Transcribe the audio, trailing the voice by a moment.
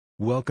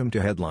Welcome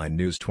to Headline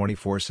News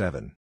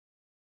 24/7.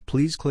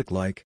 Please click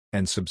like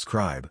and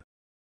subscribe.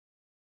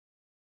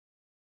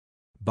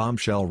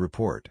 Bombshell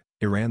report: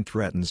 Iran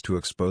threatens to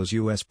expose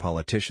U.S.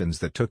 politicians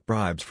that took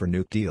bribes for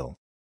nuke deal.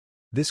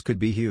 This could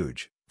be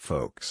huge,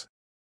 folks.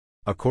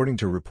 According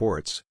to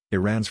reports,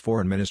 Iran's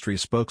foreign ministry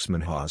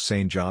spokesman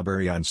Hossein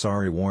Jaberi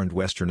Ansari warned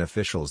Western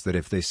officials that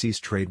if they cease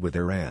trade with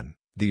Iran,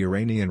 the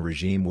Iranian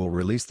regime will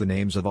release the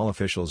names of all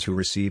officials who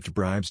received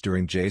bribes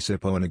during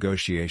JCPOA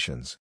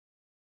negotiations.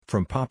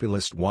 From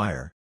Populist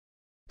Wire.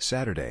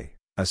 Saturday,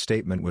 a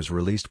statement was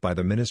released by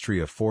the Ministry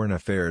of Foreign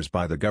Affairs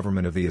by the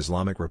government of the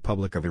Islamic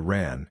Republic of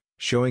Iran,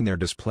 showing their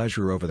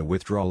displeasure over the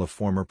withdrawal of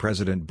former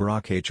President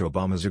Barack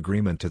Obama's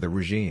agreement to the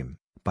regime,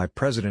 by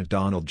President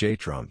Donald J.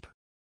 Trump.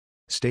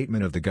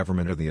 Statement of the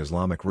Government of the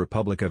Islamic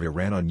Republic of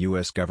Iran on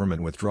U.S.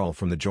 government withdrawal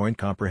from the Joint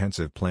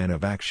Comprehensive Plan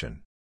of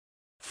Action.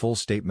 Full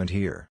statement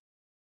here.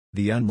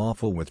 The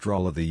unlawful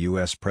withdrawal of the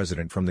U.S.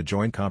 President from the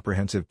Joint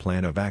Comprehensive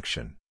Plan of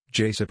Action,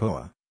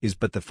 JCPOA, is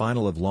but the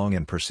final of long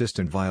and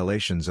persistent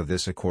violations of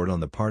this accord on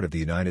the part of the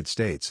United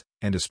States,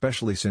 and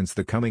especially since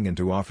the coming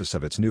into office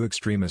of its new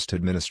extremist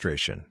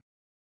administration.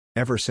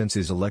 Ever since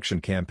his election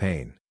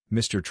campaign,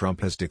 Mr. Trump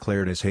has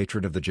declared his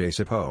hatred of the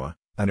JCPOA,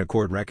 an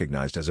accord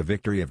recognized as a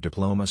victory of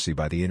diplomacy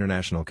by the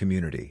international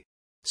community.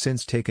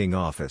 Since taking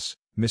office,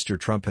 Mr.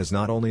 Trump has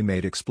not only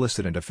made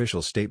explicit and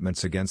official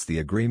statements against the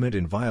agreement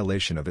in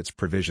violation of its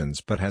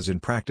provisions but has in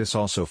practice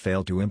also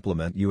failed to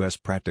implement U.S.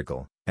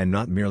 practical, and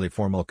not merely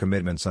formal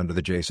commitments under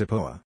the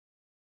JCPOA.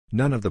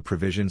 None of the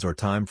provisions or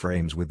time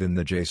frames within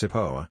the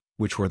JCPOA,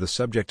 which were the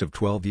subject of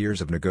 12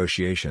 years of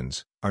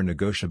negotiations, are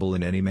negotiable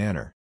in any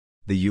manner.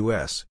 The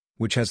U.S.,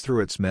 which has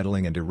through its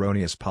meddling and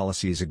erroneous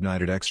policies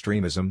ignited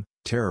extremism,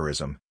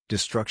 terrorism,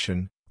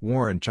 destruction,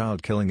 war and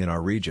child killing in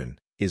our region,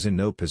 is in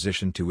no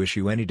position to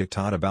issue any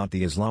diktat about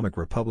the Islamic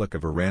Republic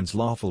of Iran's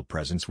lawful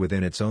presence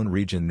within its own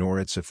region nor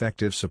its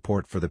effective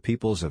support for the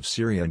peoples of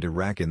Syria and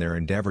Iraq in their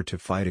endeavor to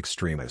fight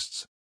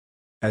extremists.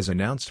 As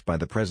announced by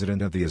the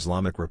President of the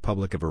Islamic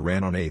Republic of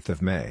Iran on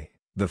 8 May,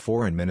 the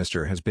foreign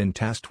minister has been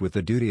tasked with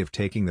the duty of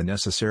taking the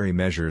necessary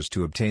measures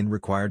to obtain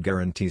required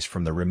guarantees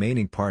from the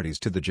remaining parties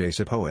to the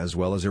JCPOA as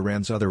well as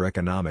Iran's other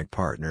economic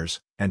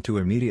partners, and to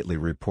immediately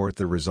report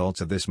the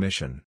results of this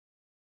mission.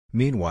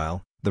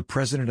 Meanwhile, the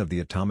President of the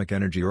Atomic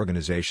Energy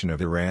Organization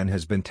of Iran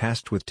has been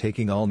tasked with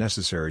taking all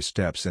necessary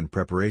steps in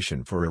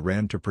preparation for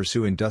Iran to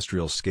pursue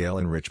industrial-scale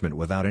enrichment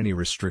without any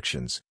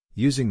restrictions,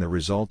 using the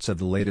results of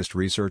the latest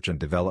research and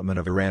development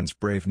of Iran's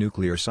brave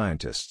nuclear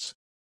scientists.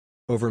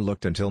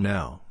 Overlooked until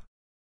now.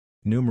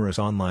 Numerous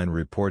online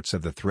reports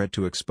of the threat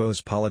to expose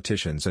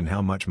politicians and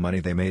how much money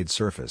they made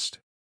surfaced.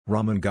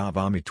 Rahman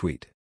Ghavami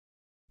tweet.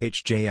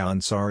 H.J.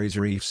 Ansari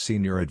Zarif's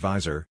senior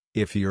advisor: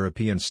 if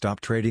Europeans stop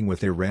trading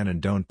with Iran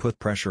and don't put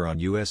pressure on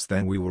US,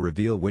 then we will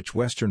reveal which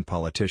Western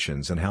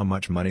politicians and how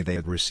much money they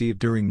had received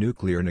during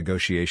nuclear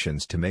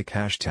negotiations to make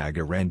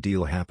 #Iran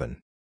deal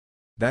happen.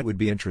 That would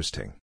be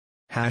interesting.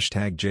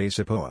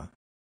 #JCPOA.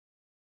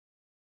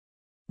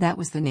 That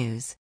was the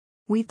news.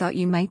 We thought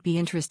you might be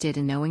interested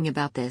in knowing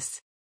about this.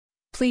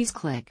 Please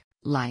click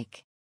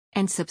like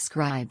and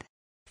subscribe.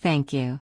 Thank you.